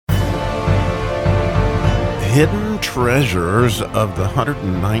hidden treasures of the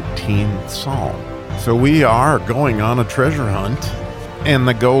 119th Psalm. So we are going on a treasure hunt, and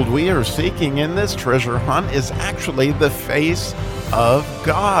the gold we are seeking in this treasure hunt is actually the face of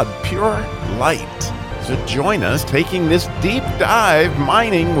God, pure light. So join us taking this deep dive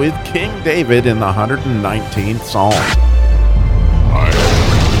mining with King David in the 119th Psalm.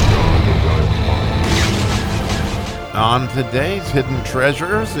 On today's Hidden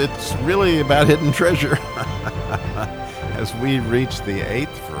Treasures, it's really about hidden treasure. As we reach the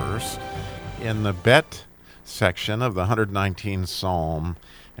 8th verse in the bet section of the 119th Psalm,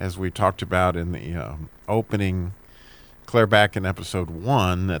 as we talked about in the opening, clear back in episode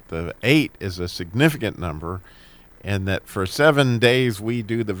 1, that the 8 is a significant number, and that for 7 days we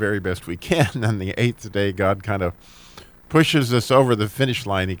do the very best we can, and the 8th day God kind of pushes us over the finish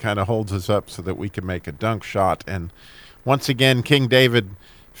line. He kind of holds us up so that we can make a dunk shot. And once again, King David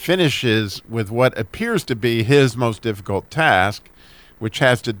finishes with what appears to be his most difficult task, which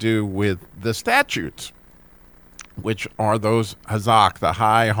has to do with the statutes, which are those hazak, the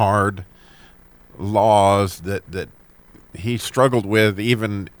high, hard laws that he struggled with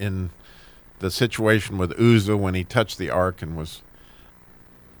even in the situation with Uzzah when he touched the ark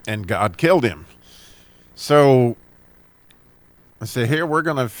and God killed him. So here we're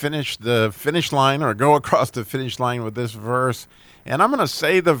going to finish the finish line, or go across the finish line with this verse. And I'm going to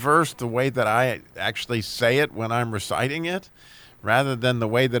say the verse the way that I actually say it when I'm reciting it, rather than the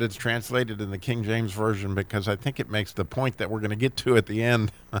way that it's translated in the King James Version, because I think it makes the point that we're going to get to at the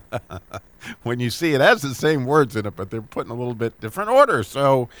end. When you see it has the same words in it, but they're put in a little bit different order.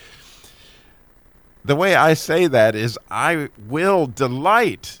 So the way I say that is, I will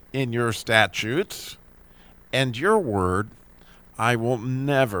delight in your statutes, and your word I will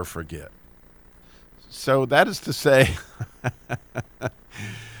never forget. So that is to say,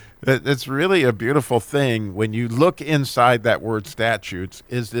 it's really a beautiful thing when you look inside that word statutes,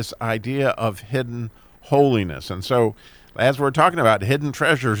 is this idea of hidden holiness. And so as we're talking about hidden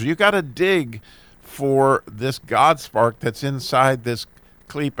treasures, you got to dig for this God spark that's inside this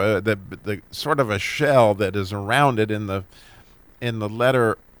klipa, the sort of a shell that is around it in the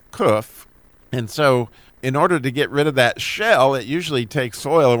letter kuf. And so in order to get rid of that shell, it usually takes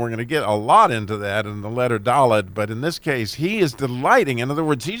soil, and we're going to get a lot into that in the letter Daled. But in this case, he is delighting. In other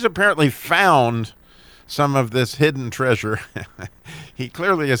words, he's apparently found some of this hidden treasure. He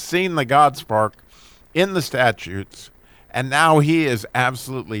clearly has seen the God spark in the statutes, and now he is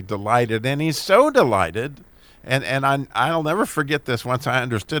absolutely delighted. And he's so delighted, and I'll never forget this once I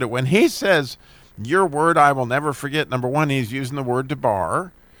understood it. When he says, your word I will never forget, number one, he's using the word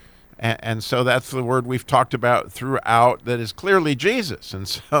debar. And so that's the word we've talked about throughout that is clearly Jesus. And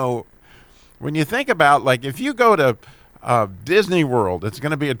so when you think about, like, if you go to Disney World, it's going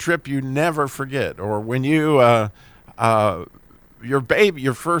to be a trip you never forget. Or when your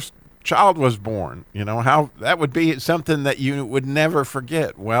first child was born, how that would be something that you would never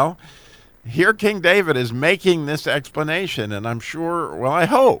forget. Well, here King David is making this explanation, and I'm sure, well, I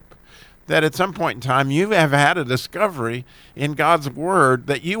hope that at some point in time you have had a discovery in God's word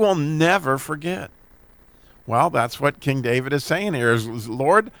that you will never forget. Well, that's what King David is saying here is,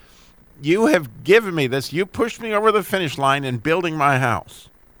 Lord, you have given me this. You pushed me over the finish line in building my house.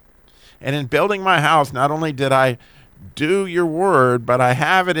 And in building my house, not only did I do your word, but I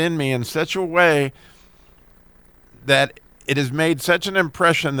have it in me in such a way that it has made such an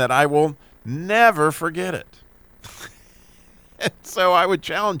impression that I will never forget it. So I would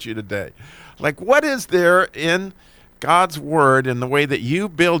challenge you today. Like, what is there in God's word, in the way that you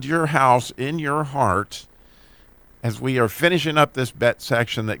build your house in your heart, as we are finishing up this bet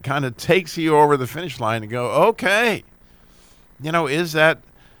section, that kind of takes you over the finish line and go, okay, is that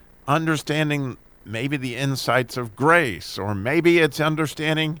understanding maybe the insights of grace, or maybe it's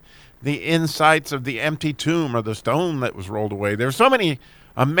understanding the insights of the empty tomb or the stone that was rolled away. There's so many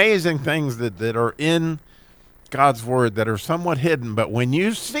amazing things that are in God's word that are somewhat hidden, but when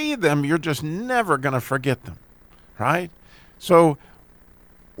you see them, you're just never going to forget them, right? So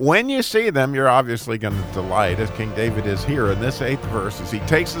when you see them, you're obviously going to delight, as King David is here in this 8th verse. As he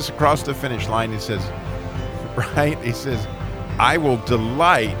takes us across the finish line, he says, I will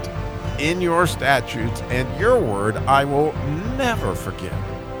delight in your statutes, and your word I will never forget.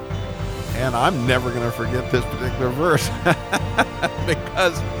 And I'm never going to forget this particular verse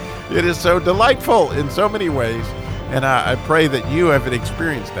because it is so delightful in so many ways, and I pray that you have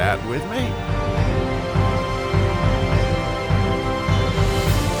experienced that with me.